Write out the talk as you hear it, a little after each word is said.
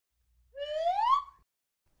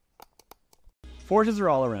Forces are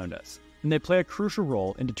all around us, and they play a crucial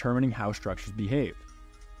role in determining how structures behave.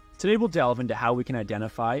 Today we'll delve into how we can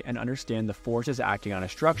identify and understand the forces acting on a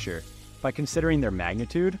structure by considering their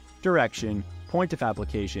magnitude, direction, point of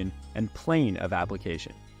application, and plane of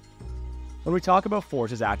application. When we talk about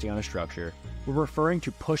forces acting on a structure, we're referring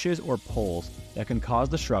to pushes or pulls that can cause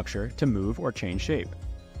the structure to move or change shape.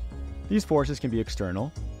 These forces can be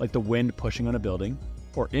external, like the wind pushing on a building,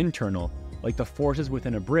 or internal, like the forces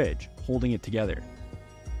within a bridge holding it together.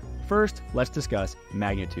 First, let's discuss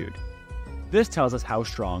magnitude. This tells us how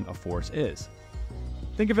strong a force is.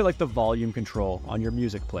 Think of it like the volume control on your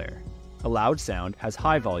music player. A loud sound has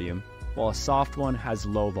high volume, while a soft one has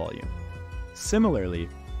low volume. Similarly,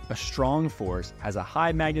 a strong force has a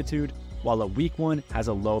high magnitude, while a weak one has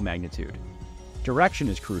a low magnitude. Direction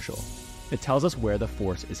is crucial. It tells us where the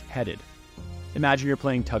force is headed. Imagine you're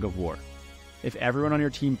playing tug of war. If everyone on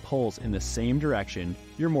your team pulls in the same direction,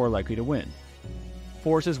 you're more likely to win.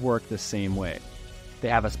 Forces work the same way. They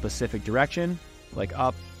have a specific direction, like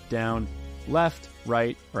up, down, left,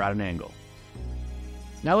 right, or at an angle.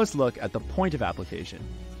 Now let's look at the point of application.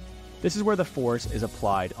 This is where the force is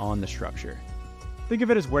applied on the structure. Think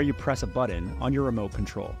of it as where you press a button on your remote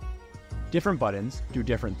control. Different buttons do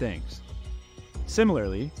different things.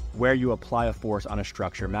 Similarly, where you apply a force on a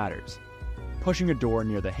structure matters. Pushing a door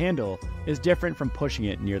near the handle is different from pushing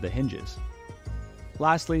it near the hinges.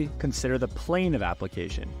 Lastly, consider the plane of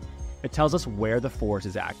application. It tells us where the force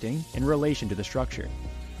is acting in relation to the structure.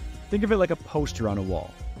 Think of it like a poster on a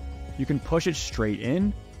wall. You can push it straight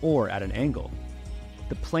in or at an angle.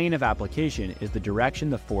 The plane of application is the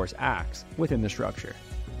direction the force acts within the structure.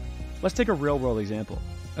 Let's take a real-world example,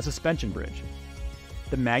 a suspension bridge.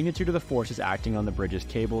 The magnitude of the forces acting on the bridge's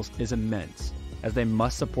cables is immense, as they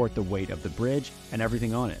must support the weight of the bridge and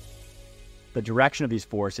everything on it. The direction of these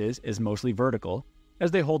forces is mostly vertical,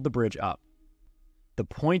 as they hold the bridge up. The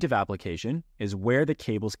point of application is where the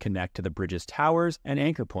cables connect to the bridge's towers and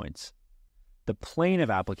anchor points. The plane of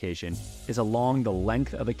application is along the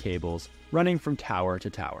length of the cables running from tower to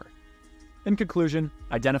tower. In conclusion,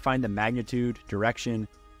 identifying the magnitude, direction,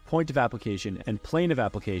 point of application, and plane of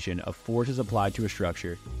application of forces applied to a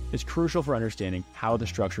structure is crucial for understanding how the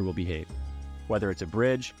structure will behave. Whether it's a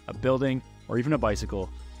bridge, a building, or even a bicycle,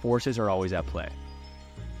 forces are always at play.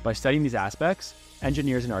 By studying these aspects,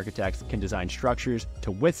 engineers and architects can design structures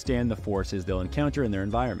to withstand the forces they'll encounter in their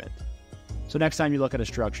environment. So next time you look at a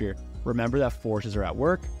structure, remember that forces are at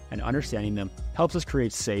work, and understanding them helps us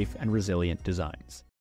create safe and resilient designs.